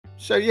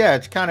So yeah,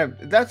 it's kind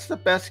of that's the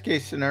best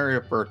case scenario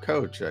for a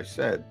coach. I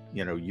said,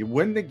 you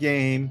win the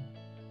game,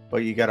 but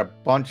you got a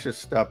bunch of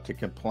stuff to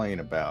complain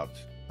about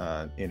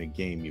in a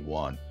game you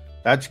won.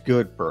 That's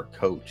good for a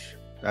coach.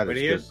 That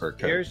is good for a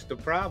coach. Here's the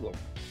problem.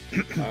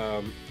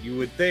 You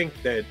would think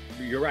that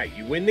you're right.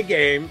 You win the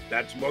game.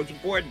 That's the most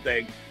important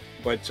thing.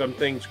 But some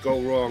things go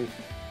wrong,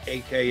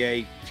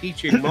 a.k.a.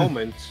 teaching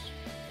moments,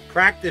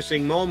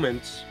 practicing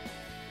moments.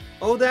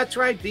 Oh, that's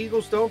right. The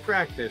Eagles don't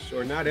practice,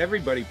 or not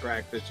everybody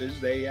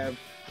practices. They have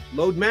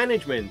load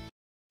management.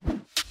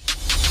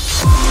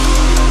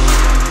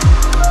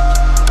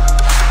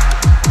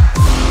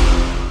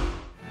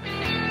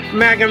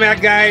 Mac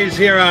guys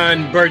here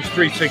on Birds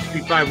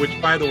 365,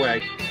 which, by the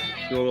way,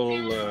 a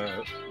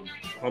little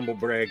humble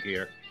brag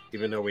here,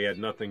 even though we had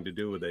nothing to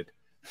do with it.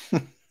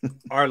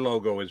 Our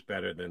logo is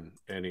better than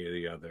any of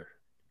the other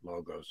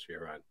logos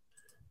here on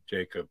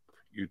JAKIB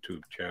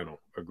YouTube channel.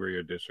 Agree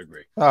or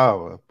disagree?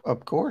 Oh,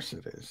 of course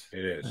it is.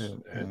 It is.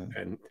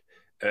 And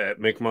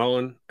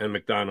McMullen and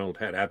McDonald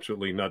had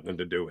absolutely nothing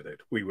to do with it.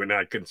 We were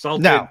not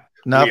consulted. No,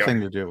 nothing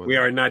to do with it. We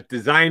are not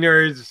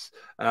designers.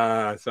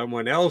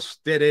 Someone else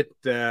did it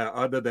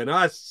other than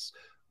us,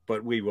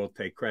 but we will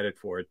take credit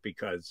for it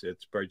because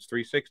it's Birds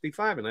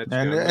 365, and that's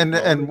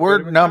and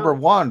we're number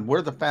one.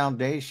 We're the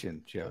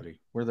foundation,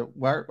 Jody.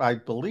 I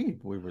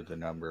believe we were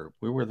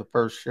the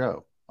first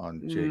show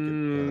on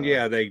JAKIB.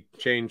 Yeah, they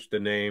changed the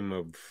name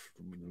of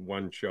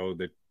one show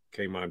that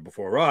came on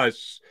before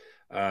us.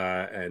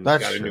 And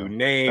got a new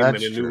name and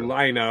a new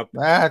lineup.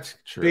 That's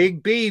true.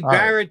 Big B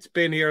Barrett's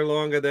been here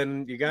longer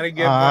than you got to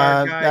give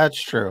our guy. That's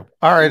true.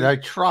 All right, I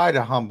tried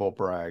to humble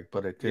brag,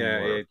 but it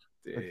didn't work.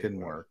 It didn't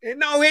work.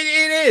 No, it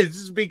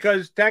is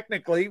because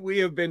technically we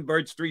have been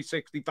Birds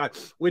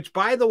 365, which,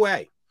 by the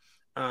way,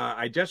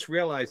 I just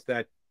realized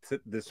that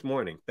this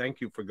morning.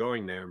 Thank you for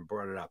going there and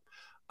brought it up.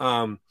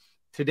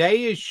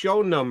 Today is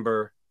show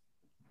number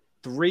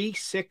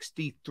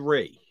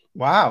 363.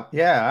 Wow.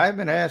 Yeah, I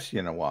haven't asked you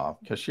in a while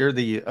because you're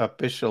the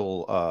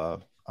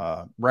official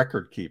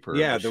record keeper.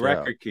 Yeah, the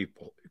record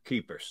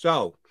keeper.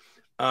 So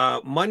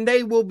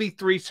Monday will be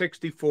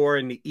 364,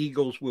 and the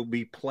Eagles will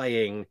be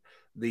playing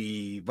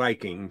the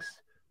Vikings.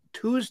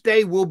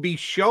 Tuesday will be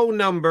show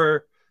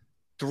number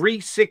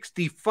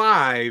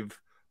 365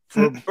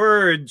 for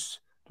Birds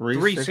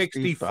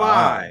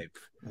 365.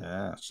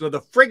 Yeah. So the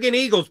friggin'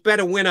 Eagles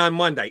better win on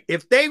Monday.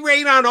 If they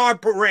rain on our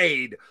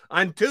parade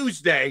on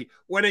Tuesday,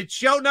 when it's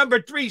show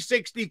number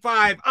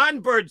 365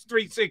 on Birds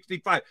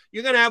 365,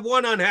 you're going to have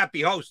one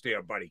unhappy host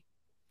here, buddy.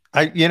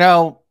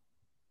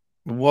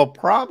 We'll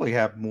probably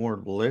have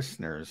more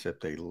listeners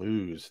if they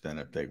lose than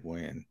if they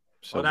win.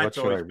 So that's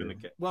always been the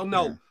case. Well,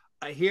 no.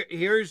 Yeah.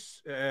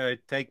 Here's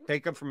take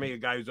it from me, a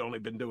guy who's only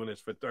been doing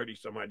this for 30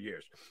 some odd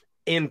years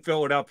in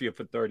Philadelphia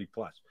for 30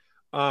 plus.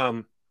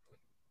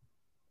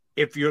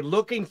 If you're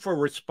looking for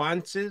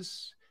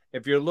responses,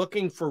 if you're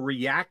looking for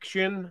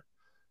reaction,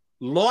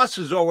 loss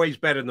is always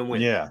better than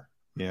win.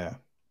 Yeah.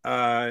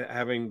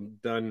 Having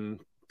done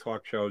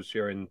talk shows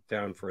here in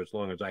town for as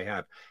long as I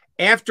have,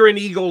 after an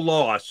Eagle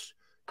loss,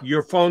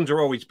 your phones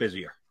are always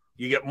busier.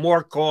 You get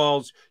more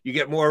calls, you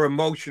get more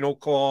emotional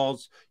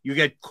calls, you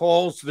get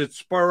calls that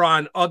spur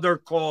on other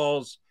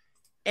calls.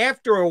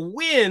 After a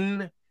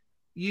win,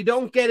 you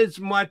don't get as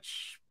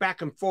much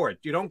back and forth.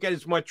 You don't get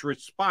as much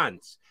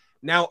response.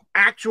 Now,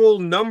 actual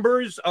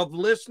numbers of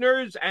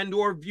listeners and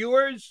or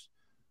viewers,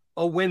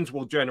 wins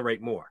will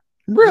generate more.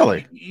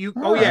 Really? You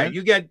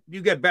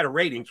get better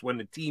ratings when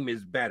the team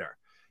is better.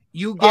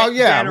 You get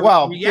better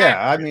reaction.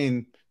 I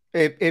mean,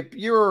 if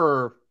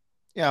you're,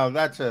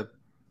 if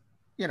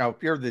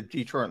you're the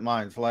Detroit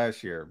Lions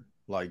last year,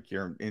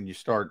 you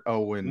start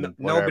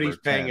nobody's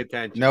paying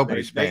attention.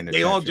 Nobody's paying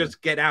attention. They all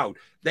just get out.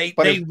 They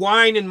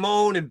whine and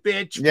moan and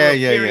bitch for a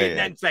period and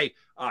then say,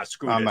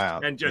 screw I'm this,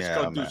 out. and just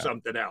go do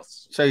something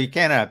else. So you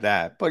can't have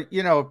that. But,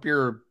 if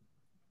you're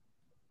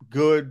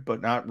good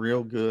but not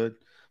real good.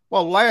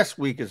 Well, last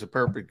week is a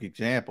perfect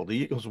example. The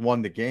Eagles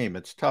won the game.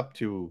 It's tough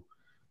to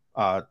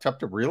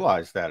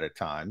realize that at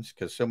times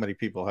because so many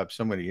people have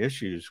so many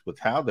issues with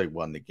how they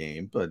won the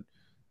game. But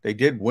they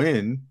did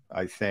win,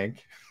 I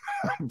think.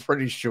 I'm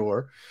pretty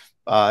sure,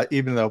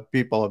 even though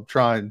people have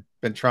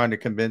been trying to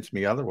convince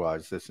me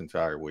otherwise this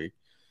entire week.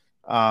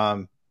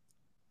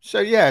 So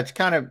yeah, it's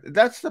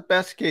that's the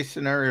best case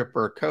scenario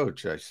for a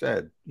coach. I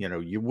said,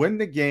 you win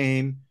the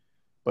game,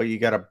 but you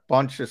got a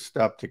bunch of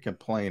stuff to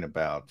complain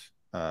about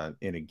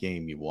in a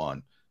game you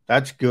won.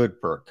 That's good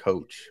for a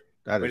coach.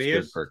 That is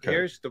good for a coach.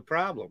 Here's the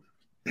problem.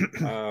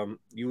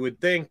 You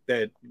would think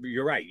that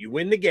you're right. You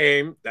win the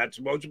game. That's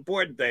the most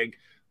important thing.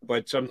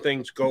 But some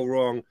things go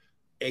wrong,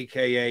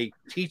 a.k.a.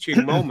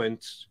 teaching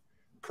moments,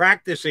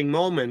 practicing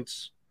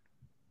moments.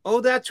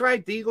 Oh, that's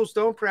right. The Eagles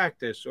don't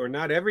practice, or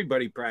not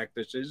everybody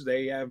practices.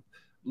 They have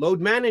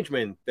load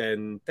management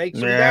and take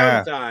some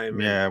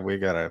downtime. Yeah, we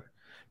got to.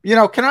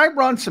 Can I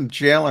run some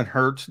Jalen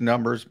Hurts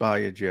numbers by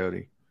you,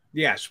 Jody?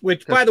 Yes,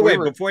 which, by the way,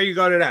 before you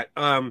go to that,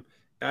 I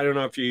don't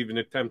know if you even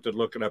attempted to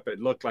look it up. It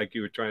looked like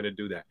you were trying to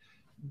do that.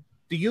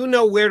 Do you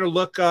know where to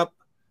look up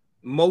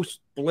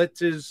most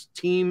blitzes,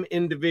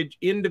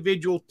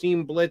 individual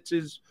team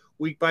blitzes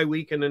week by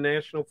week in the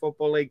National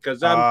Football League?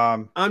 Because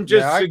I'm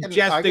just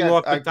suggesting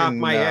off the top of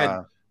my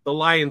head, the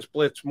Lions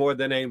blitz more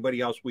than anybody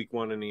else week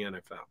 1 in the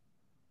NFL.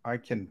 I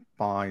can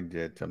find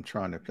it. I'm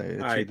trying to play.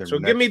 It's all right, so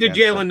give me the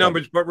Jalen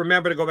numbers, but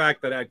remember to go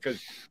back to that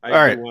because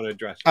I do want to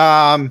address it.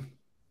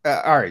 All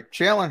right,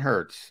 Jalen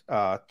Hurts,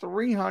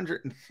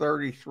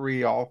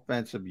 333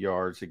 offensive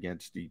yards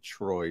against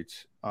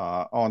Detroit.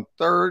 On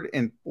 3rd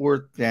and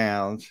 4th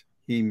downs,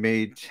 he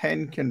made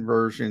 10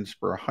 conversions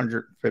for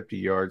 150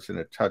 yards and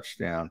a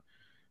touchdown.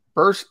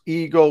 First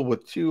Eagle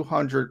with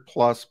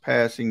 200-plus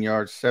passing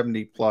yards,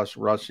 70-plus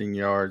rushing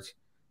yards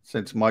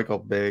since Michael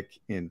Vick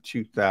in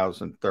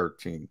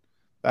 2013.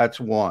 That's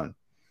one.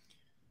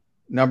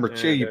 Number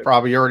 2, you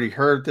probably already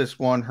heard this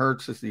one.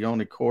 Hurts is the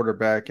only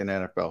quarterback in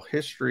NFL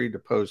history to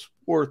post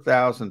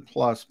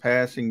 4,000-plus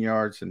passing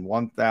yards and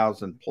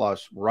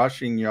 1,000-plus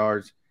rushing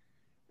yards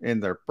in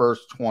their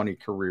first 20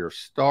 career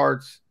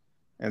starts.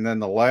 And then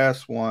the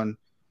last one,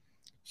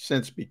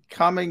 since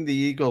becoming the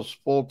Eagles'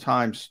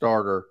 full-time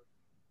starter,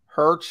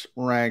 Hurts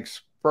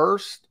ranks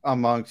first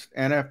amongst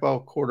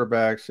NFL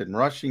quarterbacks in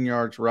rushing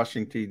yards,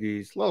 rushing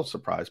TDs. A little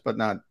surprised, but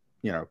not,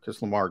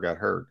 because Lamar got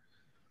hurt.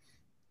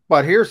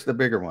 But here's the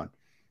bigger one.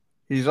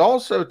 He's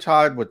also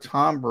tied with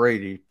Tom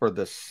Brady for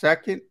the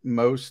second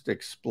most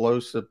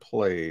explosive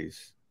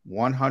plays,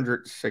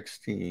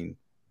 116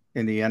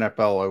 in the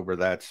NFL over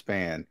that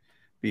span,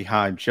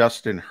 behind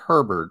Justin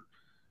Herbert,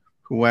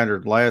 who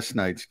entered last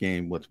night's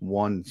game with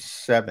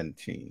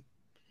 117.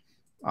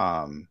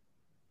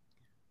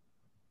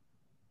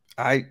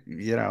 He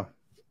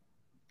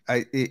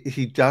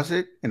does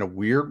it in a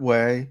weird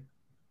way,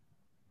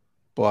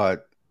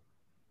 but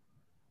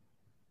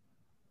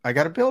I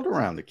got to build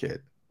around the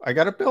kid. I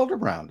got to build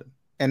around him.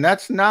 And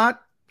that's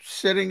not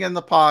sitting in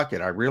the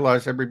pocket. I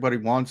realize everybody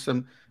wants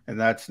him, and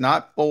that's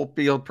not full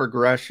field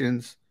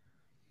progressions.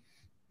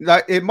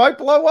 It might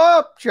blow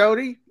up,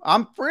 Jody.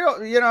 I'm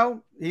real,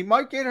 he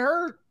might get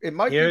hurt. It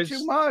might be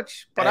too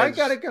much, but I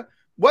got to go.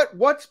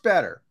 What's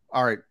better?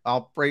 All right,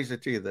 I'll phrase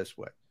it to you this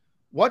way.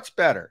 What's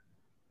better?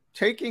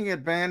 Taking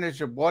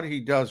advantage of what he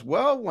does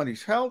well when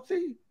he's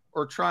healthy,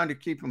 or trying to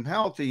keep him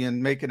healthy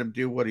and making him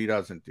do what he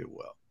doesn't do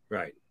well?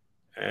 Right.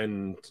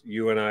 And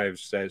you and I have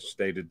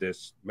stated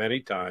this many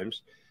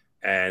times,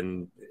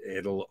 and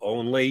it'll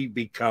only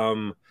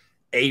become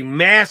a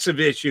massive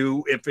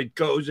issue if it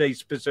goes a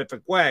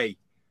specific way.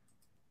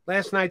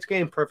 Last night's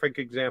game, perfect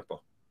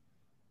example.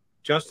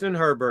 Justin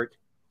Herbert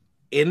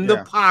in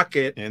the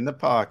pocket,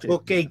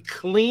 took a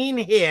clean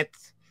hit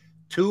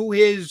to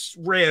his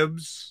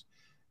ribs.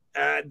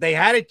 They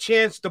had a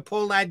chance to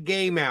pull that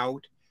game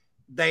out.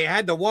 They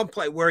had the one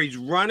play where he's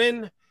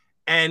running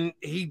and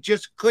he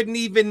just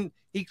couldn't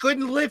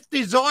lift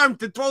his arm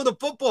to throw the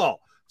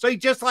football. So he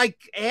just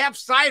half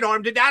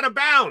sidearmed it out of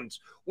bounds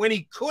when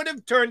he could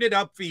have turned it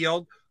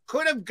upfield,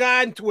 could have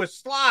gone to a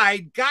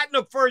slide, gotten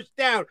a first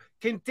down,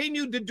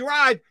 continued to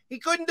drive. He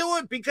couldn't do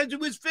it because he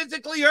was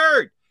physically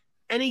hurt.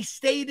 And he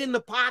stayed in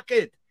the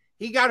pocket.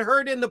 He got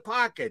hurt in the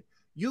pocket.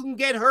 You can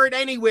get hurt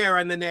anywhere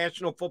on the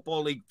National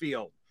Football League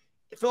field.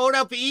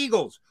 Philadelphia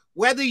Eagles,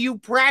 whether you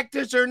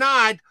practice or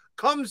not,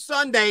 come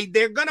Sunday,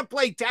 they're going to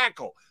play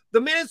tackle. The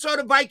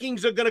Minnesota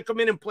Vikings are going to come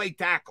in and play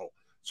tackle.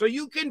 So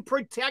you can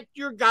protect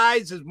your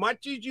guys as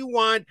much as you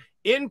want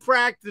in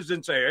practice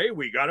and say, hey,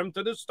 we got them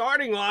to the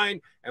starting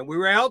line and we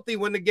were healthy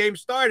when the game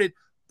started.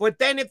 But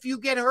then if you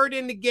get hurt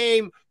in the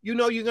game, you're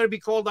going to be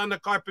called on the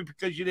carpet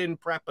because you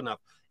didn't prep enough.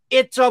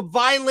 It's a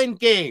violent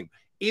game,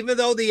 even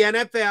though the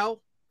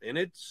NFL, in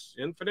its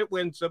infinite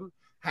wisdom,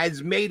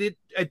 has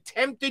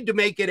attempted to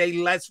make it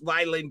a less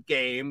violent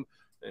game.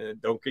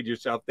 Don't kid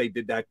yourself, they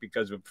did that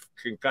because of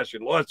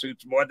concussion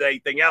lawsuits more than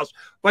anything else.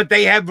 But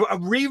they have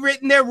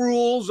rewritten their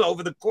rules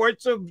over the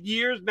course of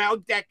years, now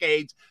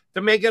decades,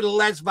 to make it a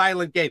less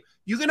violent game.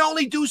 You can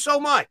only do so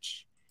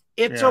much.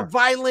 It's a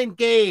violent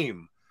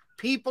game.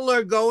 People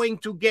are going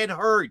to get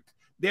hurt.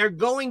 They're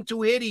going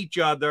to hit each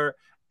other.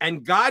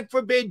 And God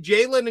forbid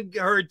Jalen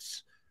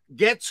Hurts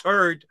gets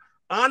hurt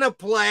on a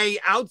play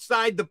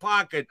outside the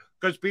pocket,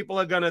 because people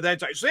are going to then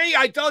say, see,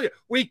 I told you,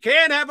 we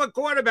can't have a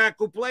quarterback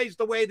who plays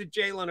the way that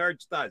Jalen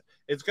Hurts does.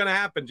 It's going to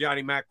happen,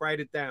 Johnny Mac. Write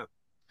it down.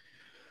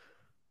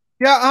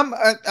 Yeah,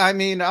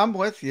 I'm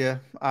with you.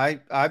 I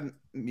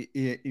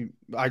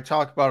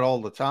talk about it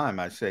all the time.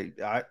 I say,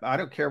 I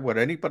don't care what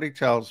anybody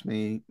tells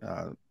me.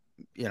 The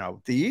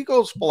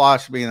Eagles'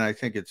 philosophy, and I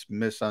think it's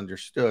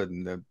misunderstood,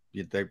 and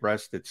they've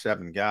rested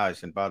 7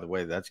 guys. And by the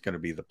way, that's going to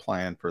be the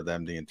plan for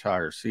them the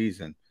entire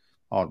season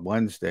on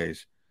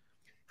Wednesdays.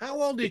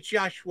 How old is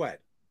Josh Sweat?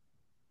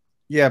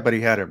 Yeah, but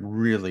he had a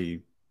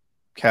really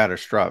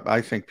catastrophic. I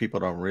think people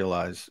don't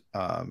realize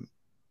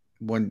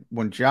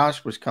when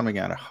Josh was coming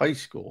out of high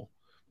school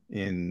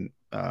in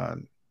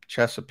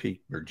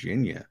Chesapeake,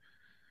 Virginia,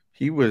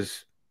 he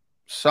was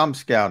some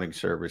scouting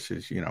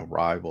services,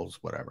 Rivals,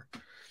 whatever.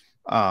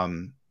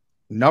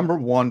 Number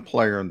 1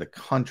 player in the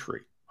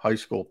country, high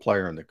school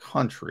player in the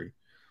country.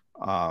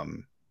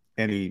 And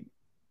he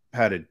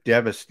had a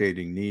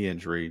devastating knee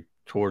injury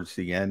towards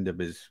the end of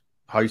his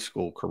high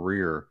school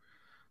career,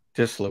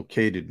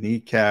 dislocated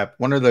kneecap,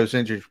 one of those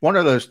injuries, one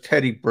of those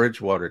Teddy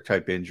Bridgewater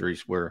type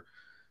injuries where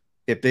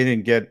if they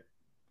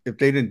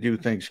didn't do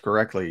things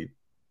correctly,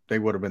 they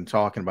would have been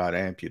talking about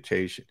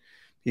amputation.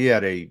 He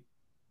had a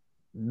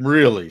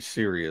really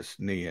serious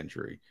knee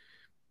injury,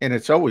 and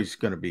it's always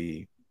going to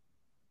be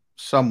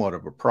somewhat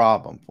of a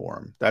problem for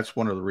him. That's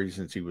one of the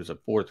reasons he was a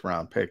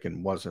 4th-round pick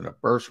and wasn't a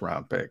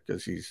first-round pick,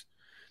 because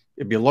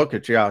if you look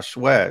at Josh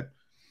Sweat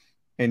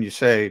and you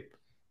say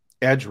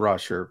edge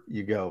rusher,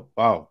 you go,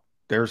 oh,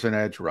 there's an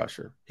edge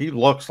rusher. He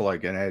looks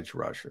like an edge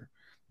rusher.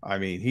 I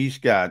mean, he's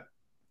got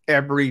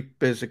every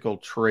physical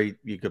trait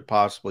you could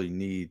possibly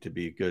need to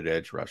be a good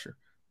edge rusher,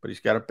 but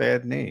he's got a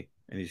bad knee,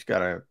 and he's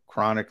got a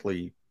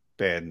chronically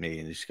bad knee,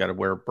 and he's got to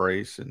wear a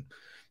brace, and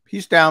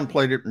he's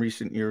downplayed it in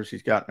recent years.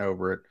 He's gotten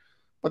over it,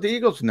 but the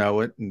Eagles know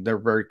it, and they're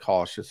very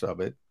cautious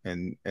of it,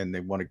 and they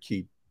want to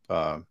keep,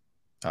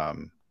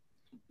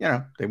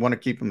 they want to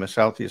keep him as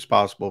healthy as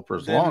possible for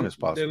as long as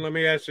possible. Then let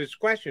me ask this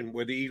question: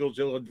 were the Eagles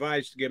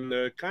ill-advised to give him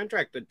the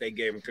contract that they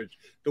gave him? Because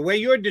the way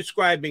you're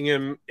describing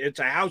him, it's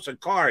a house of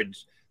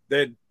cards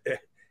that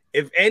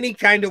if any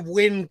kind of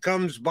wind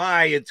comes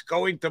by, it's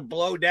going to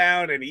blow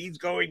down and he's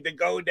going to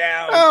go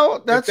down.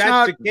 Oh, that's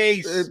not the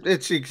case.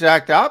 It's the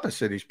exact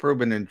opposite. He's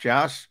proven, and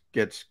Josh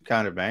gets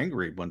kind of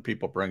angry when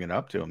people bring it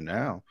up to him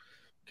now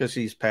because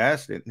he's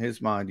past it. In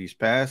his mind, he's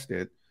past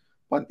it.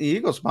 But in the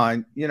Eagles'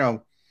 mind,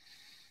 the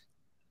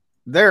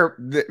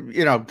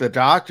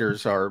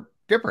doctors are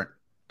different.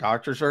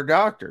 Doctors are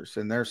doctors,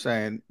 and they're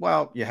saying,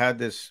 well, you had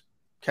this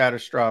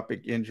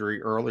catastrophic injury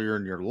earlier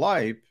in your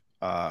life.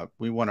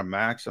 We want to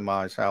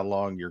maximize how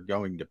long you're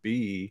going to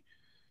be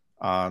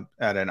at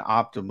an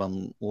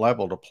optimum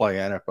level to play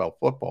NFL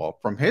football.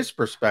 From his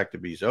perspective,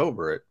 he's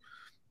over it.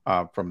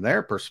 From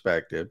their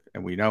perspective,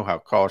 and we know how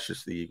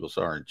cautious the Eagles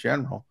are in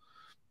general,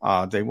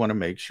 they want to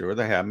make sure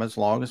they have him as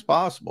long as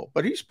possible.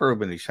 But he's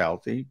proven he's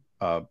healthy.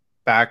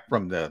 Back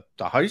from the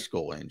high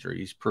school injury,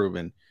 he's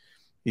proven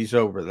he's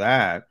over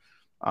that.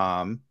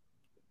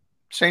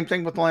 Same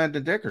thing with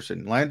Landon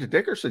Dickerson. Landon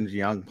Dickerson's a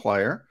young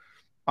player.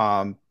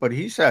 But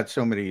he's had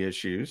so many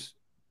issues.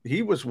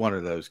 He was one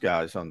of those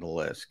guys on the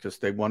list because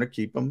they want to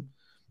keep him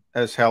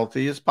as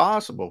healthy as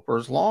possible for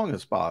as long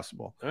as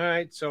possible. All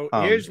right. So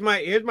here's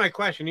my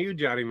question to you,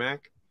 Johnny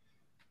Mac,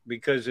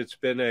 because it's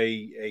been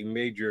a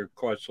major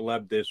cause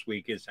celeb this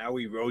week. Is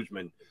Howie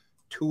Roseman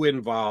too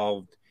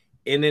involved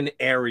in an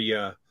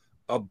area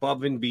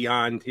above and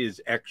beyond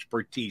his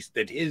expertise,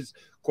 that his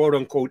quote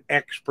unquote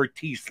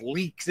expertise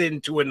leaks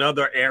into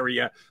another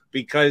area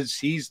because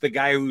he's the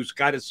guy who's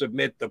got to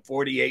submit the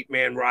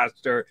 48-man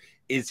roster?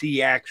 Is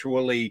he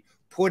actually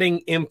putting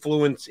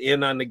influence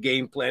in on the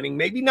game planning?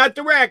 Maybe not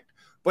direct,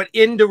 but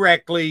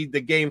indirectly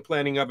the game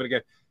planning of it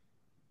again.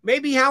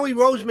 Maybe Howie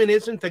Roseman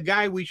isn't the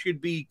guy we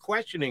should be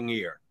questioning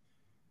here.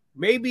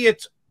 Maybe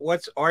it's,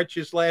 what's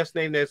Arch's last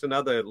name? There's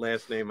another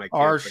last name I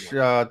can't Arch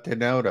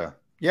Tenoda.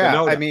 Yeah,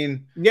 Tenoda. I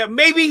mean, yeah,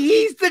 maybe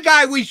he's the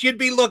guy we should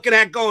be looking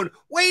at going,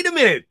 wait a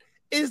minute,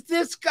 is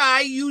this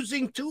guy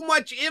using too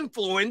much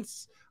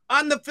influence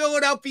on the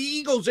Philadelphia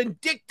Eagles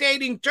and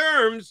dictating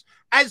terms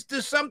as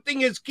to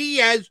something as key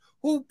as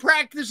who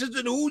practices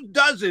and who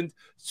doesn't,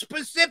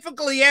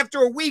 specifically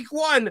after week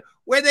 1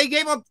 where they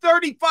gave up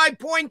 35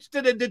 points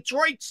to the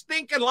Detroit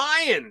stinking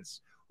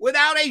Lions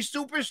without a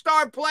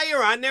superstar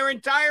player on their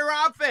entire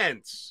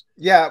offense?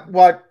 Yeah,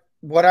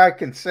 what I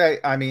can say,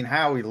 I mean,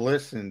 Howie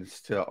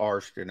listens to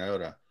Arch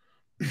Tenoda,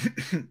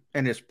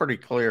 and it's pretty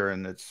clear,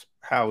 and it's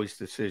Howie's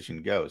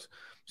decision goes.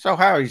 So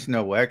Howie's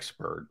no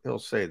expert. He'll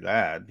say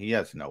that. He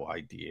has no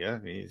idea.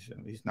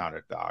 He's not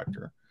a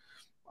doctor.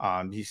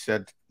 He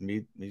said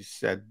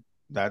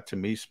that to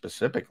me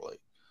specifically,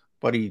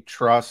 but he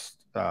trusts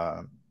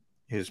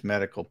his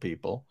medical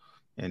people,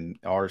 and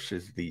Arch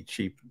is the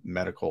chief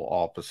medical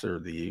officer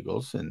of the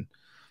Eagles, and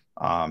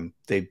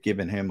they've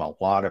given him a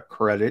lot of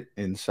credit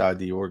inside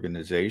the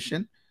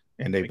organization,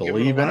 and they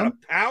believe in him.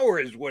 Power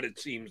is what it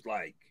seems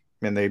like.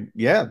 And they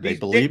believe in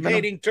him.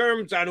 Dictating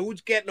terms on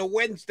who's getting a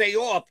Wednesday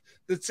off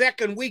the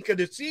second week of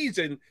the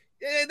season.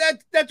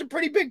 That's a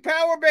pretty big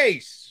power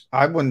base.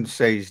 I wouldn't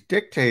say he's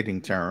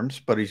dictating terms,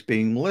 but he's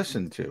being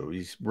listened to.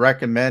 He's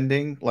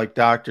recommending, like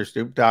doctors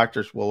do.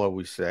 Doctors will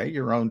always say,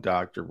 your own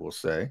doctor will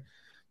say,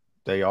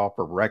 they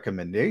offer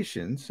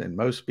recommendations, and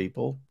most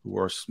people who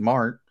are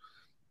smart,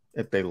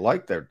 if they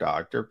like their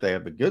doctor, if they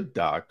have a good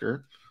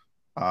doctor,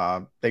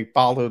 they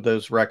follow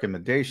those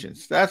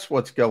recommendations. That's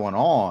what's going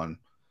on.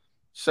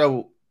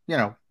 So,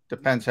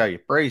 depends how you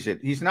phrase it.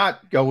 He's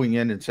not going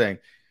in and saying,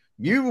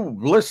 you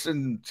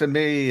listen to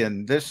me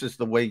and this is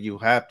the way you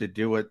have to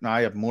do it, and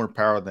I have more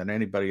power than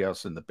anybody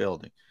else in the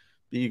building.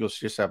 The Eagles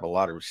just have a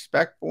lot of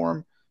respect for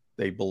him.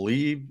 They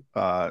believe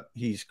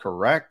he's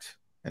correct,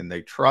 and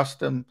they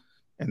trust him,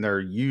 and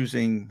they're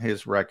using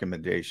his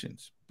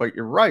recommendations. But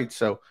you're right.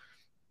 So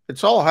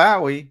it's all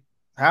Howie.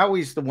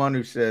 Howie's the one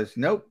who says,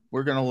 nope,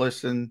 we're going to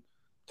listen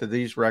to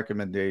these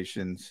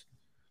recommendations.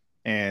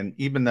 And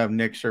even though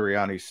Nick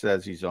Sirianni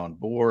says he's on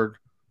board,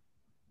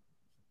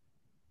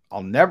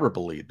 I'll never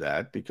believe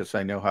that because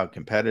I know how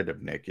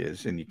competitive Nick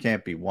is, and you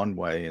can't be one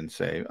way and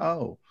say,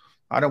 "Oh,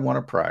 I don't want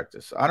to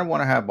practice. I don't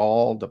want to have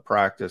all the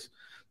practice,"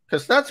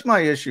 because that's my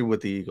issue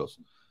with the Eagles.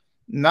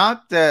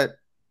 Not that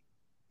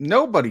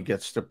nobody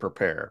gets to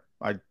prepare.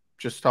 I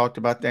just talked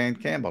about Dan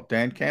Campbell.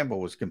 Dan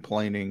Campbell was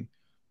complaining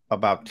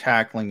about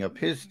tackling of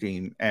his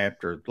team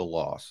after the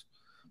loss.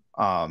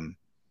 Um,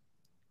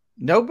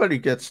 Nobody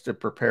gets to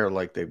prepare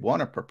like they want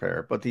to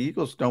prepare, but the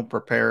Eagles don't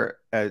prepare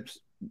as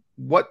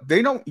what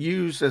they don't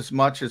use as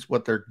much as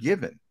what they're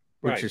given,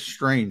 which is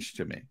strange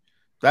to me.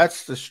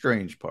 That's the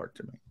strange part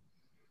to me.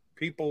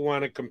 People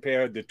want to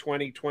compare the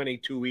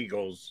 2022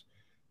 Eagles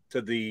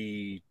to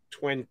the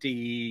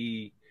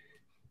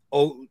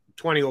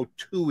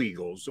 2002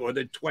 Eagles or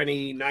the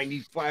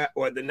 2095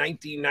 or the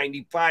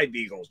 1995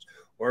 Eagles,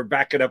 or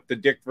back it up to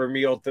Dick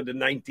Vermeil to the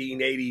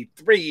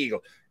 1983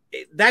 Eagles.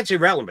 That's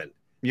irrelevant.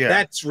 Yeah.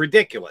 That's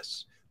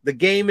ridiculous. The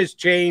game has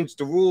changed.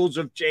 The rules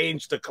have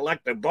changed. The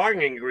collective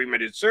bargaining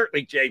agreement has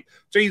certainly changed.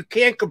 So you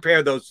can't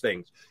compare those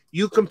things.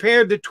 You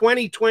compare the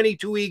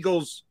 2022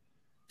 Eagles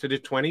to the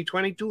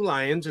 2022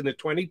 Lions and the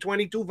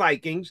 2022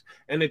 Vikings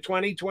and the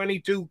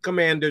 2022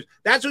 Commanders.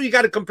 That's what you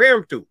got to compare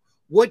them to.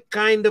 What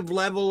kind of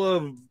level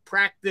of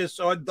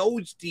practice are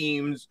those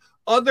teams,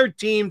 other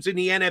teams in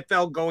the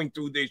NFL going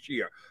through this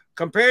year?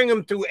 Comparing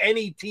them to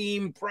any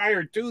team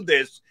prior to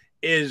this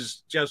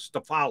is just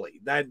a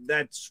folly.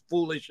 That's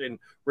foolish and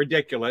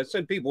ridiculous,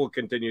 and people will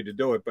continue to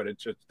do it, but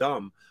it's just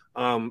dumb.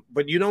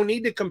 But you don't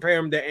need to compare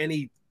them to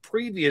any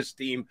previous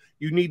team.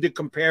 You need to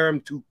compare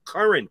them to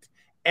current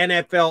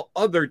NFL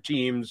other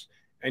teams.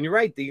 And you're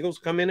right, the Eagles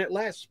come in at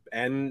less.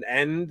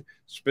 And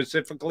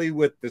specifically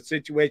with the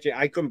situation,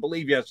 I couldn't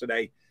believe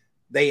yesterday,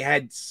 they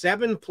had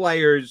 7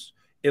 players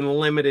in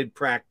limited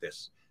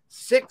practice,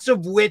 6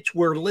 of which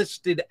were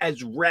listed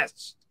as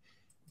rest.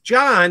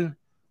 John,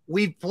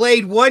 we've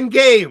played 1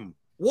 game.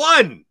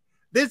 1.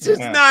 This is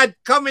not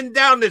coming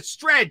down the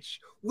stretch.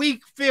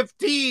 Week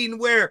 15,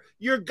 where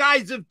your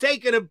guys have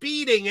taken a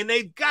beating and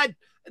they've got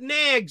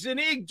nags and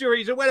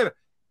injuries or whatever.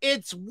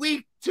 It's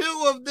week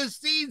 2 of the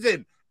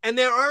season, and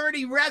they're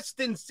already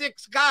resting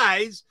 6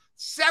 guys,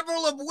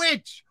 several of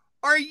which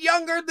are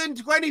younger than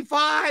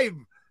 25.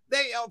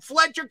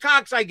 Fletcher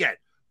Cox, I get.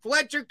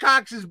 Fletcher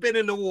Cox has been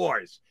in the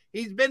wars.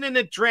 He's been in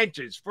the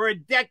trenches for a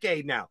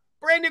decade now.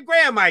 Brandon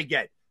Graham, I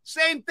get.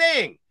 Same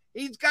thing.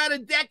 He's got a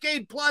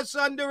decade plus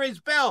under his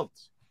belt.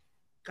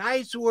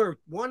 Guys who are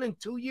 1 and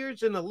 2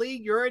 years in the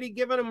league, you're already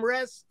giving them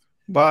rest.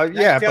 But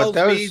yeah,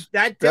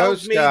 that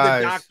tells me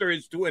guys, the doctor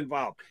is too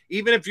involved.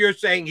 Even if you're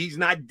saying he's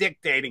not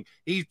dictating,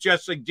 he's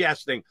just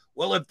suggesting.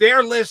 Well, if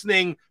they're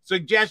listening,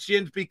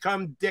 suggestions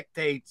become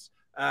dictates.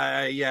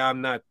 Yeah,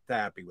 I'm not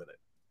happy with it.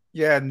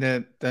 Yeah,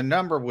 and the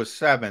number was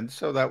 7,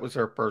 so that was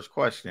our first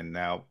question.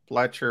 Now,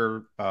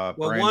 Fletcher,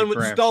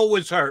 Stoll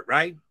was hurt,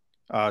 right?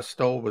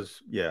 Stoll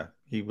was,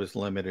 he was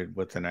limited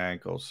with an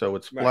ankle. So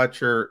it's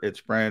Fletcher, it's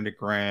Brandon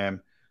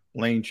Graham,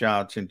 Lane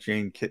Johnson,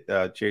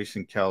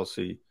 Jason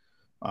Kelsey.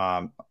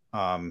 I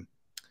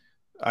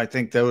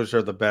think those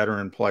are the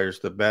veteran players,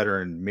 the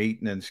veteran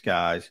maintenance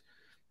guys.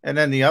 And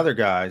then the other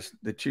guys,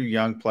 the 2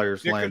 young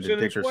players, Landon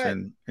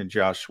Dickerson and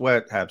Josh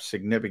Sweat, have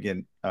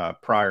significant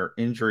prior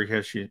injury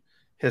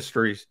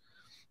histories.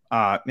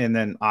 And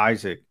then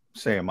Isaac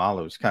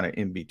Seumalo is kind of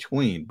in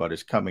between, but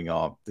is coming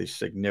off the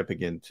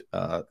significant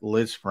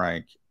Liz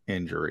Frank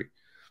injury.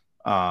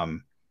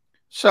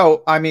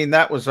 So, I mean,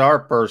 that was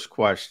our first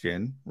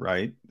question,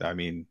 right? I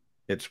mean,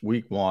 it's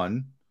week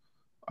 1.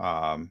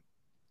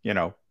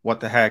 What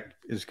the heck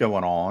is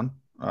going on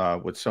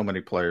with so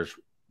many players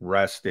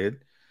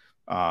rested?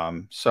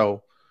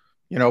 So,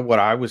 what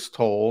I was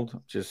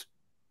told, just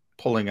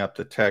pulling up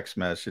the text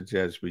message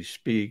as we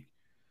speak,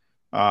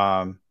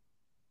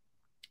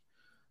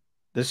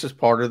 this is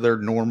part of their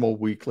normal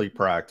weekly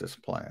practice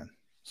plan.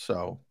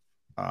 So,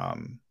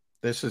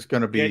 this is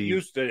going to be get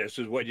used to this.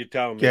 Is what you're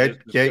telling me.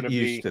 Get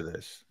used to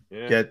this.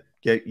 Yeah.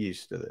 Get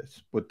used to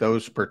this with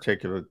those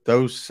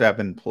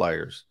 7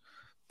 players.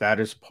 That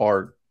is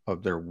part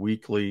of their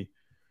weekly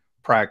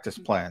practice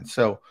plan.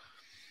 So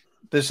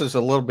this is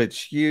a little bit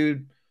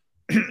skewed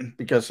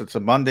because it's a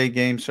Monday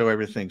game, so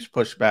everything's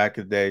pushed back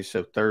a day.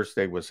 So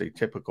Thursday was a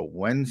typical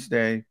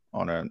Wednesday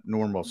on a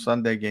normal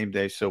Sunday game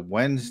day. So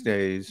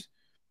Wednesdays,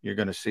 you're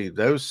going to see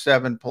those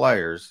 7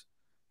 players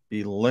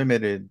be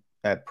limited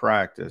at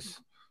practice,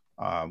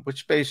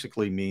 which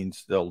basically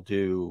means they'll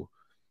do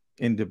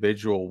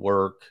individual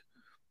work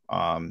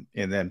and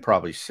then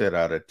probably sit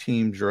out of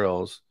team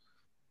drills.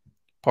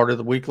 Part of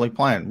the weekly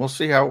plan. We'll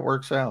see how it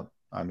works out.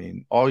 I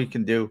mean, all you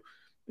can do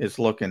is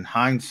look in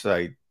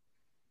hindsight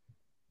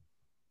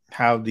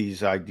how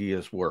these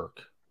ideas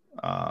work.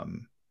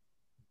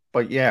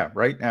 But yeah,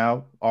 right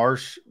now,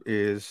 ours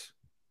is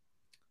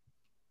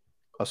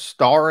a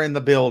star in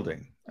the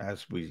building,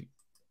 as we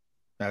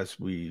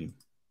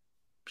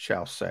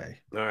shall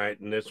say. All right,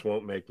 and this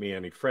won't make me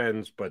any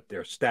friends, but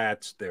they're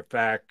stats, they're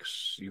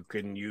facts. You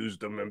can use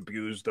them,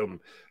 abuse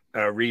them,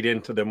 read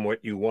into them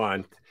what you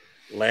want.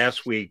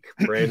 Last week,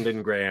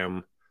 Brandon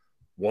Graham,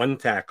 1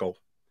 tackle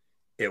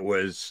it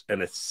was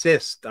an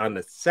assist on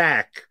the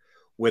sack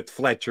with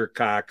Fletcher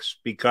Cox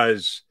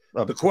because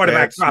the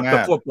quarterback dropped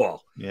the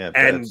football. Yeah,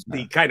 and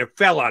he kind of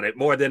fell on it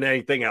more than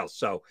anything else.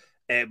 So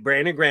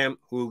Brandon Graham,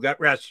 who got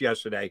rest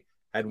yesterday,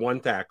 had 1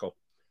 tackle.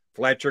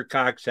 Fletcher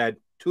Cox had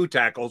 2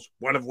 tackles,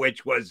 one of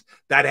which was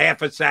that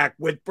half a sack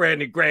with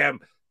Brandon Graham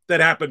that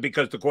happened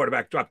because the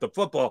quarterback dropped the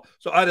football.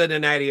 So other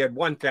than that, he had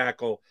 1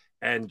 tackle,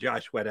 and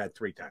Josh Sweat had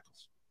 3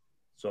 tackles.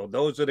 So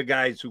those are the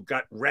guys who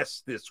got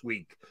rest this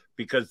week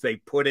because they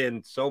put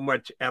in so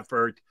much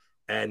effort.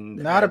 And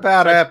not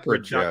about effort,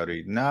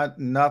 Jody.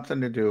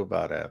 Nothing to do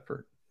about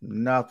effort.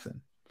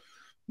 Nothing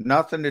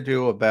to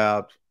do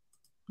about.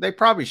 They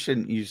probably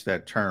shouldn't use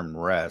that term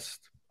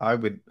rest. I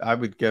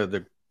would go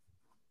the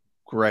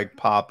Greg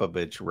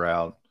Popovich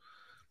route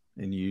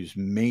and use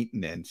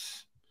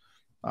maintenance.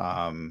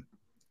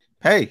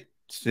 Hey,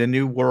 it's the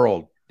new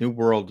world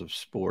of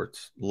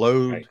sports.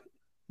 Load. Right.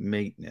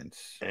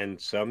 Maintenance.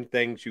 And some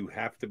things you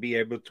have to be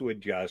able to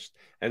adjust,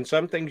 and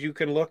some things you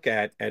can look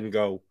at and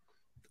go,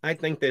 I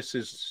think this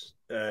is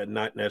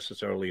not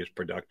necessarily as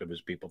productive as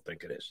people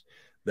think it is,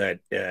 that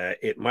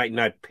it might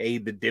not pay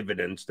the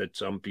dividends that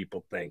some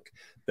people think,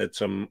 that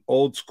some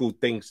old school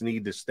things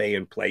need to stay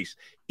in place,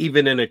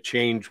 even in a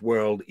changed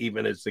world,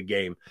 even as the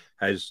game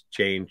has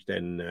changed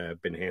and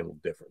been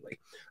handled differently.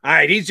 All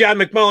right, he's John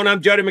McMullen.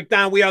 I'm Jody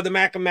McDonald. We are the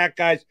Mac and Mac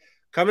guys.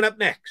 Coming up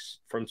next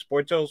from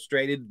Sports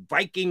Illustrated,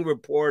 Viking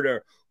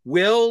reporter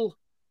Will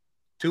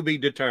to be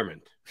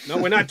determined. No,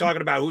 we're not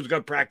talking about who's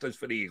going to practice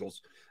for the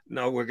Eagles.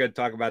 No, we're going to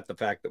talk about the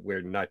fact that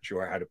we're not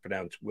sure how to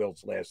pronounce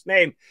Will's last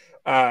name.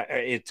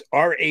 It's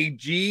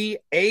Ragatz.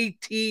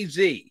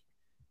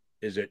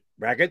 Is it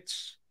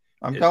Ragatz?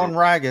 I'm going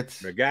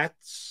Ragatz.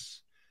 Ragatz.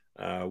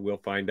 We'll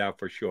find out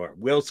for sure.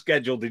 Will's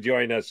scheduled to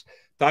join us.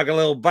 Talk a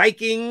little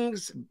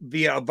Vikings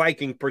via a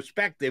Viking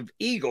perspective.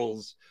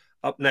 Eagles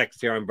up next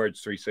here on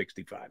Birds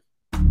 365.